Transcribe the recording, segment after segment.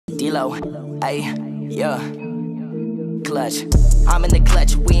D-Lo, ayy, yeah. Clutch. I'm in the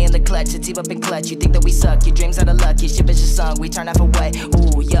clutch, we in the clutch, it's up in clutch. You think that we suck, your dreams are the luck, your ship is just sung, we turn half away.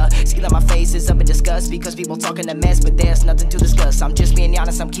 Ooh, yeah, see that my face is up in disgust because people talking a mess, but there's nothing to discuss. I'm just being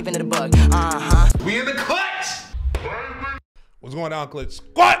honest, I'm keeping it a bug. We in the clutch! What's going on, Clutch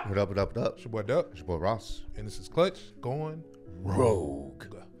Squad? What up, what up, what up? It's your boy Duck. It's your boy Ross. And this is Clutch going Rogue.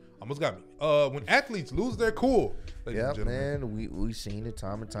 Almost got me. When athletes lose their cool, Yeah, man, we've seen it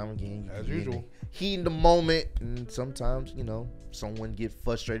time and time again. As usual. Heat in the moment, and sometimes, you know, someone get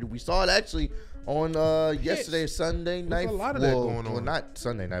frustrated. We saw it actually on yesterday, Sunday night. There's a lot of that going on. Well, not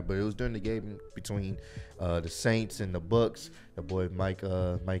Sunday night, but it was during the game between the Saints and the Bucks. The boy Mike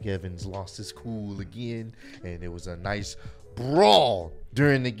Evans lost his cool again, and it was a nice brawl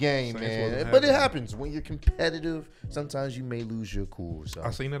during the game, man. But it happens when you're competitive. Sometimes you may lose your cool. So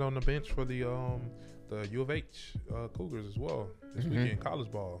I seen it on the bench for the U of H Cougars as well this weekend,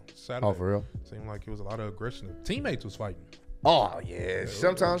 college ball Saturday. Oh, for real? Seemed like it was a lot of aggression. Teammates was fighting. Oh yeah.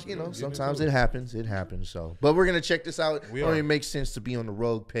 Sometimes, you know, sometimes it happens. It happens. So, but we're gonna check this out. It only makes sense to be on the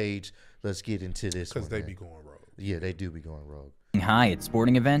Rogue page. Let's get into this because they be going rogue. Yeah, they do be going rogue. High at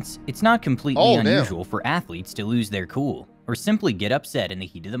sporting events, it's not completely unusual for athletes to lose their cool or simply get upset in the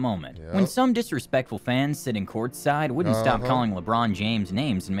heat of the moment. When some disrespectful fans sitting courtside wouldn't stop calling LeBron James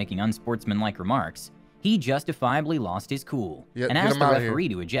names and making unsportsmanlike remarks, he justifiably lost his cool and asked the referee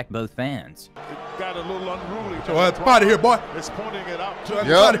to eject both fans. It got a little unruly. So it's out of here, boy. It's pointing it out. So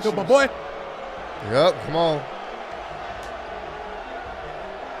out of here, my boy. Yep, come on.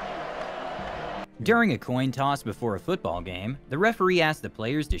 During a coin toss before a football game, the referee asked the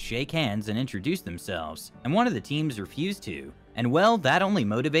players to shake hands and introduce themselves, and one of the teams refused to. And well, that only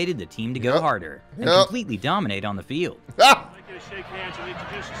motivated the team to go harder and completely dominate on the field. I'd like you to shake hands and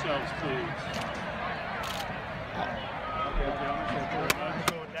introduce yourselves, please.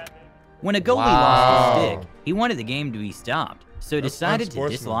 When a goalie lost his stick, he wanted the game to be stopped, so decided to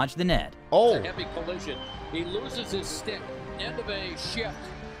dislodge the net. It's a heavy collision. He loses his stick. End of a shift.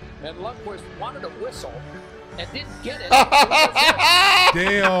 And Lundqvist wanted a whistle and didn't get it.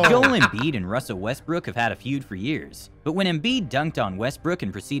 Damn. Joel Embiid and Russell Westbrook have had a feud for years, but when Embiid dunked on Westbrook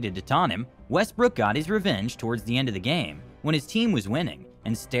and proceeded to taunt him, Westbrook got his revenge towards the end of the game when his team was winning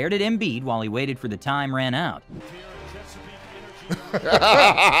and stared at Embiid while he waited for the time ran out.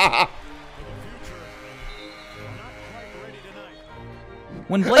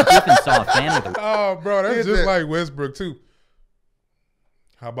 When Blake Griffin saw a fan with a oh, bro, that's just like Westbrook too.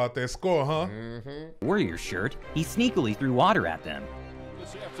 How about that score, huh? Warriors shirt, he sneakily threw water at them.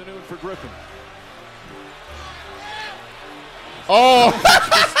 This afternoon for Griffin. Oh!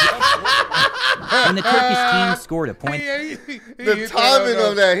 When the Turkish team scored a point, the timing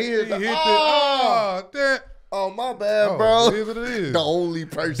of that, he hit the, oh, my bad, bro. It is what it is. The only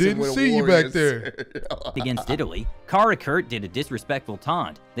person didn't with see you back there. Against Italy, Cara Kurt did a disrespectful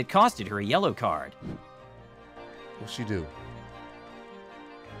taunt that costed her a yellow card. What'd she do?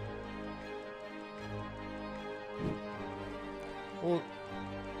 Well,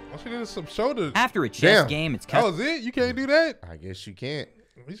 she did some shoulder. After a chess game, it's that was it? You can't do that? I guess you can't.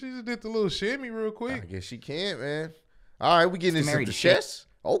 She just did the little shimmy real quick. I guess you can't, man. All right, we getting into the chess.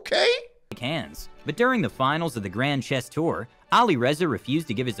 Okay. Hands. But during the finals of the Grand Chess Tour, Ali Reza refused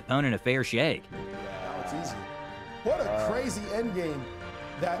to give his opponent a fair shake. Now it's easy. What a crazy endgame.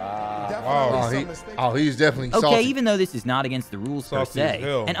 That definitely he's definitely salty. Okay, even though this is not against the rules per se,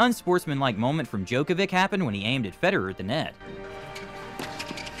 an unsportsmanlike moment from Djokovic happened when he aimed at Federer at the net.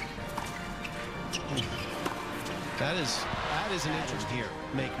 That is an interest here.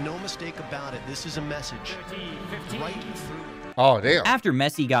 Make no mistake about it. This is a message. Right through. Oh, damn. After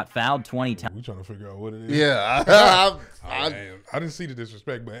Messi got fouled 20 times. We trying to figure out what it is. Yeah. I didn't see the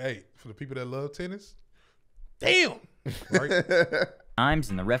disrespect, but hey, for the people that love tennis, damn. Right? Times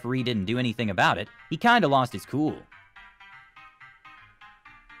and the referee didn't do anything about it, he kind of lost his cool.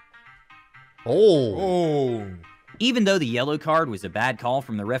 Oh. Even though the yellow card was a bad call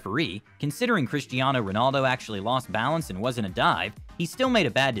from the referee, considering Cristiano Ronaldo actually lost balance and wasn't a dive, he still made a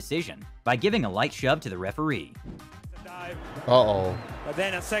bad decision by giving a light shove to the referee. Uh-oh. But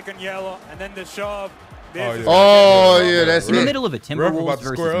then a second yellow, and then the shove. That's In the middle of a Timberwolves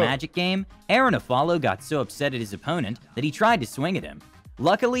versus Magic game, Aaron Aflalo got so upset at his opponent that he tried to swing at him.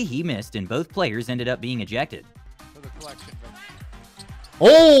 Luckily, he missed, and both players ended up being ejected.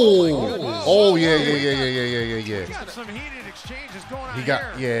 Oh, yeah. Got some heated exchanges going on He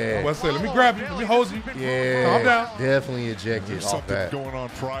got, here. What's that? Let me grab you. Let me hold you. Yeah. Calm down. Definitely ejected off that. Going on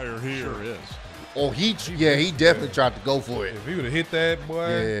prior here. Sure is. Oh, he definitely tried to go for it. If he would have hit that, boy.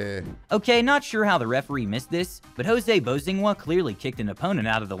 Yeah. Okay, not sure how the referee missed this, but Jose Bozingua clearly kicked an opponent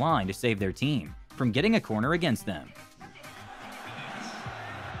out of the line to save their team from getting a corner against them.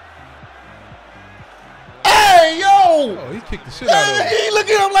 Hey, yo! Oh, he kicked the shit out of him. He look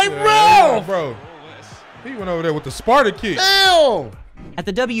at him like, bro. He went over there with the Sparta kick. Damn! At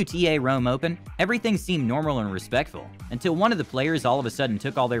the WTA Rome Open, everything seemed normal and respectful, until one of the players all of a sudden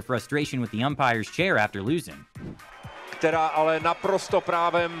took all their frustration with the umpire's chair after losing. Která ale naprosto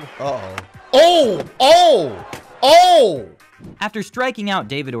právem. Oh! After striking out,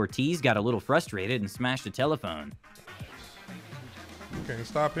 David Ortiz got a little frustrated and smashed a telephone. Can't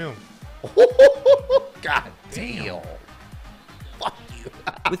stop him. God damn. Fuck you.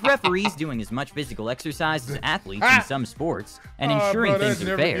 With referees doing as much physical exercise as athletes in some sports and ensuring things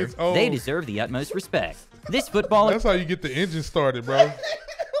are fair, they deserve the utmost respect. This footballer... That's how you get the engine started, bro.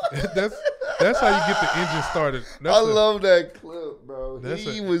 That's how you get the engine started. I love that clip, bro.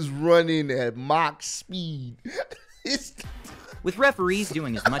 He was running at Mach speed. With referees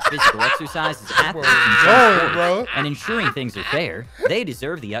doing as much physical exercise as athletes in sports and ensuring things are fair, they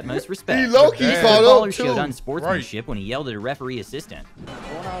deserve the utmost respect. He low-key This caught footballer up, too. showed unsportsmanship when he yelled at a referee assistant.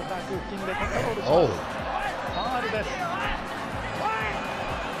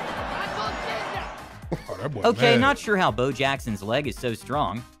 Okay, not sure how Bo Jackson's leg is so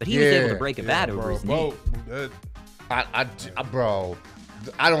strong, but he was able to break a bat over his knee. Bro,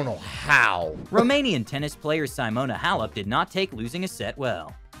 I don't know how. Romanian tennis player Simona Halep did not take losing a set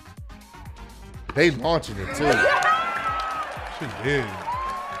well. They launching it too. She did.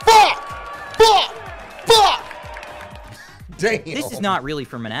 Fuck! Damn. This is not really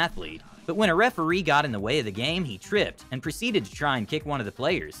from an athlete, but when a referee got in the way of the game, he tripped and proceeded to try and kick one of the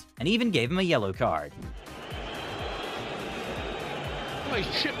players, and even gave him a yellow card. Oh,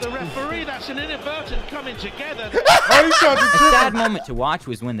 he's chipped the referee. That's an inadvertent coming together. A sad moment to watch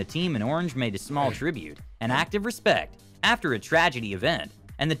was when the team in orange made a small tribute, an act of respect, after a tragedy event,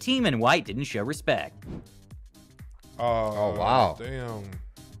 and the team in white didn't show respect. Oh, wow.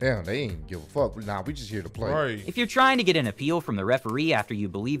 Damn, they ain't give a fuck. Nah, we just here to play. Right. If you're trying to get an appeal from the referee after you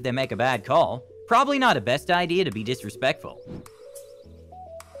believe they make a bad call, probably not a best idea to be disrespectful.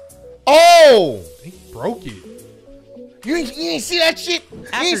 Oh! He broke it. You ain't see that shit?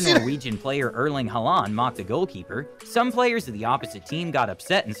 After Norwegian player Erling Haaland mocked the goalkeeper, some players of the opposite team got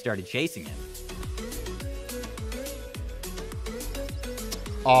upset and started chasing him.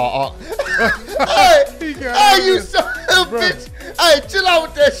 Hey, you son of a bitch! Hey, chill out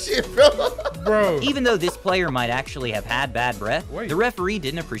with that shit, bro. Even though this player might actually have had bad breath, the referee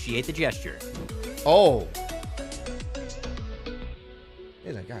didn't appreciate the gesture. Oh.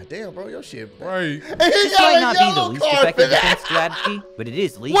 He's like, God damn, bro, your shit. Right. This might not be the least effective defense strategy, but it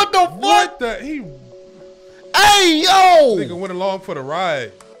is legal. What the fuck? What the? Hey, yo! Nigga went along for the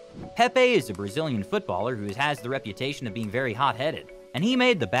ride. Pepe is a Brazilian footballer who has the reputation of being very hot-headed, and he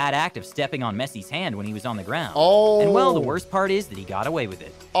made the bad act of stepping on Messi's hand when he was on the ground. Oh. And well, the worst part is that he got away with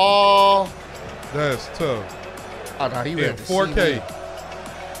it. Oh. That's tough. Oh, no, he in 4K.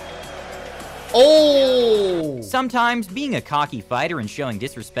 Oh! Sometimes being a cocky fighter and showing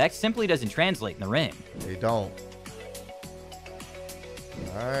disrespect simply doesn't translate in the ring. They don't.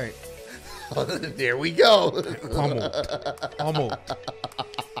 All right. There we go. Pummeled.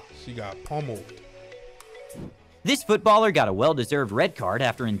 She got pummeled. This footballer got a well-deserved red card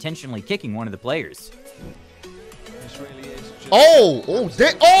after intentionally kicking one of the players. Oh!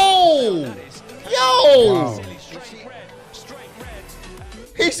 Yo! Wow.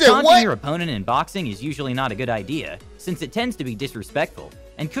 He said Taunting what? your opponent in boxing is usually not a good idea, since it tends to be disrespectful,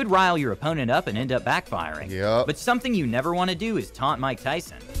 and could rile your opponent up and end up backfiring. Yep. But something you never want to do is taunt Mike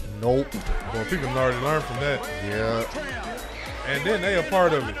Tyson. Nope. Well, people already learned from that. Yeah. And then they a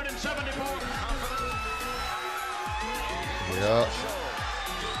part of it. Yep.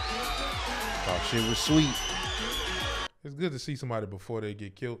 Thought shit was sweet. It's good to see somebody before they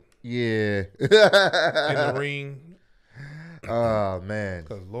get killed. Yeah. In the ring. Oh, man.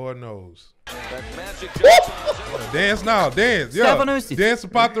 Because Lord knows. Dance now. Dance. Yeah. Dance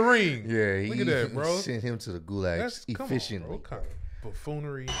about the ring. Yeah. Look at that, bro. Sent him to the gulag efficiently. What kind of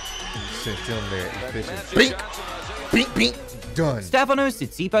buffoonery? Sent him there efficiently. Bink, bink, done. Stefanos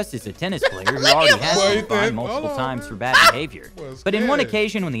Tsitsipas is a tennis player who already has been fined multiple times for bad behavior. But in one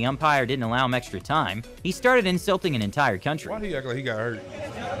occasion when the umpire didn't allow him extra time, he started insulting an entire country. Why did he act like he got hurt?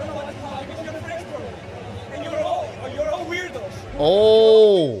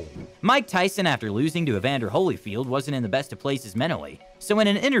 Oh! Mike Tyson, after losing to Evander Holyfield, wasn't in the best of places mentally, so when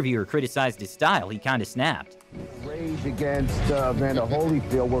an interviewer criticized his style, he kinda snapped. Rage against Evander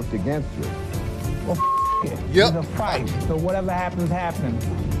Holyfield worked against you. Well, it. Yep. It's a fight. So whatever happens, happens.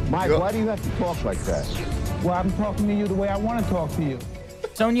 Mike, why do you have to talk like that? Well, I'm talking to you the way I want to talk to you.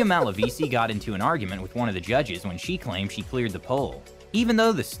 Sonia Malavisi got into an argument with one of the judges when she claimed she cleared the pole, even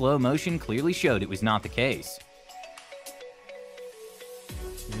though the slow motion clearly showed it was not the case.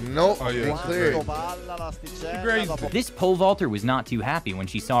 Nope, oh, yeah. cleared. This pole vaulter was not too happy when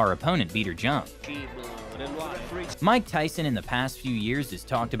she saw her opponent beat her jump. Mike Tyson in the past few years has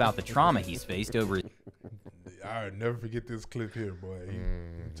talked about the trauma he's faced over. I'll never forget this clip here, boy.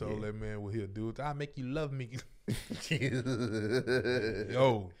 He told that man what he'll do. I'll make you love me.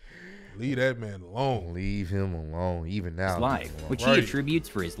 Yo, leave that man alone. Leave him alone, even now. His life, which he attributes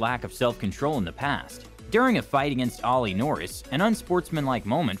for his lack of self-control in the past. During a fight against Ollie Norris, an unsportsmanlike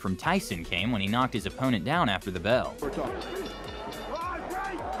moment from Tyson came when he knocked his opponent down after the bell.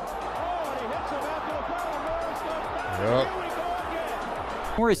 Yep.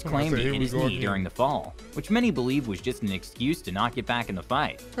 Norris claimed he hit his knee during the fall, which many believe was just an excuse to not get back in the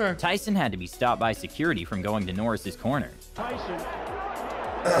fight. Tyson had to be stopped by security from going to Norris's corner.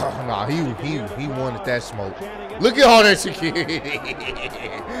 Nah, he wanted that smoke. Look at all that security.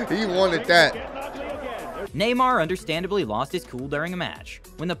 He wanted that. Neymar understandably lost his cool during a match,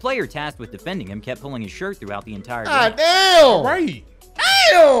 when the player tasked with defending him kept pulling his shirt throughout the entire game. Ah, damn! Right.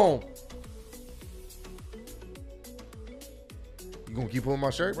 Damn! You gonna keep pulling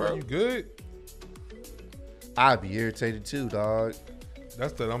my shirt, bro? You good? I'd be irritated too, dog.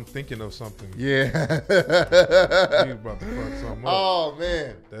 That's that I'm thinking of something. Yeah. He about to fuck something up. Oh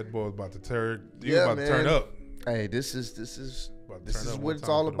man. That boy's about to turn. He's about to turn up. Hey, this is what it's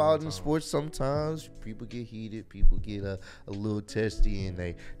all about in sports. Sometimes people get heated, people get a little testy, and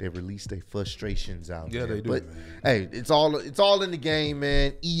they release their frustrations out. Yeah, there. they do. But man. hey, it's all in the game,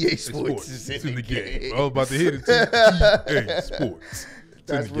 man. EA Sports is in the game. I was about to hit it too. EA Sports.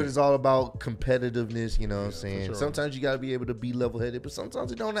 That's what it's all about, competitiveness, you know what I'm saying? Sure. Sometimes you got to be able to be level-headed, but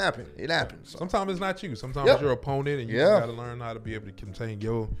sometimes it don't happen. It happens. Sometimes it's not you. Sometimes it's your opponent, and you got to learn how to be able to contain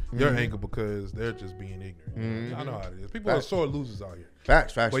your anger because they're just being ignorant. I know how it is. People are sore losers out here.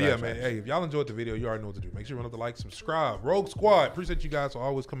 Facts. But yeah, man, hey, if y'all enjoyed the video, you already know what to do. Make sure you run up the like, subscribe. Rogue Squad, appreciate you guys for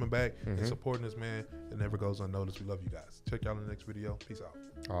always coming back and supporting us, man. It never goes unnoticed. We love you guys. Check y'all in the next video. Peace out.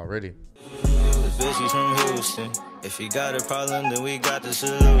 Already. From Houston. If you got a problem, then we got the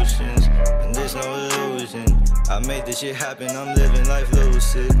solutions. And there's no illusion. I made this shit happen. I'm living life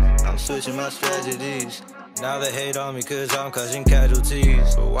lucid. I'm switching my strategies. Now they hate on me cause I'm causing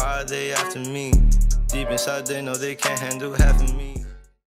casualties. So why are they after me? Deep inside they know they can't handle half of me.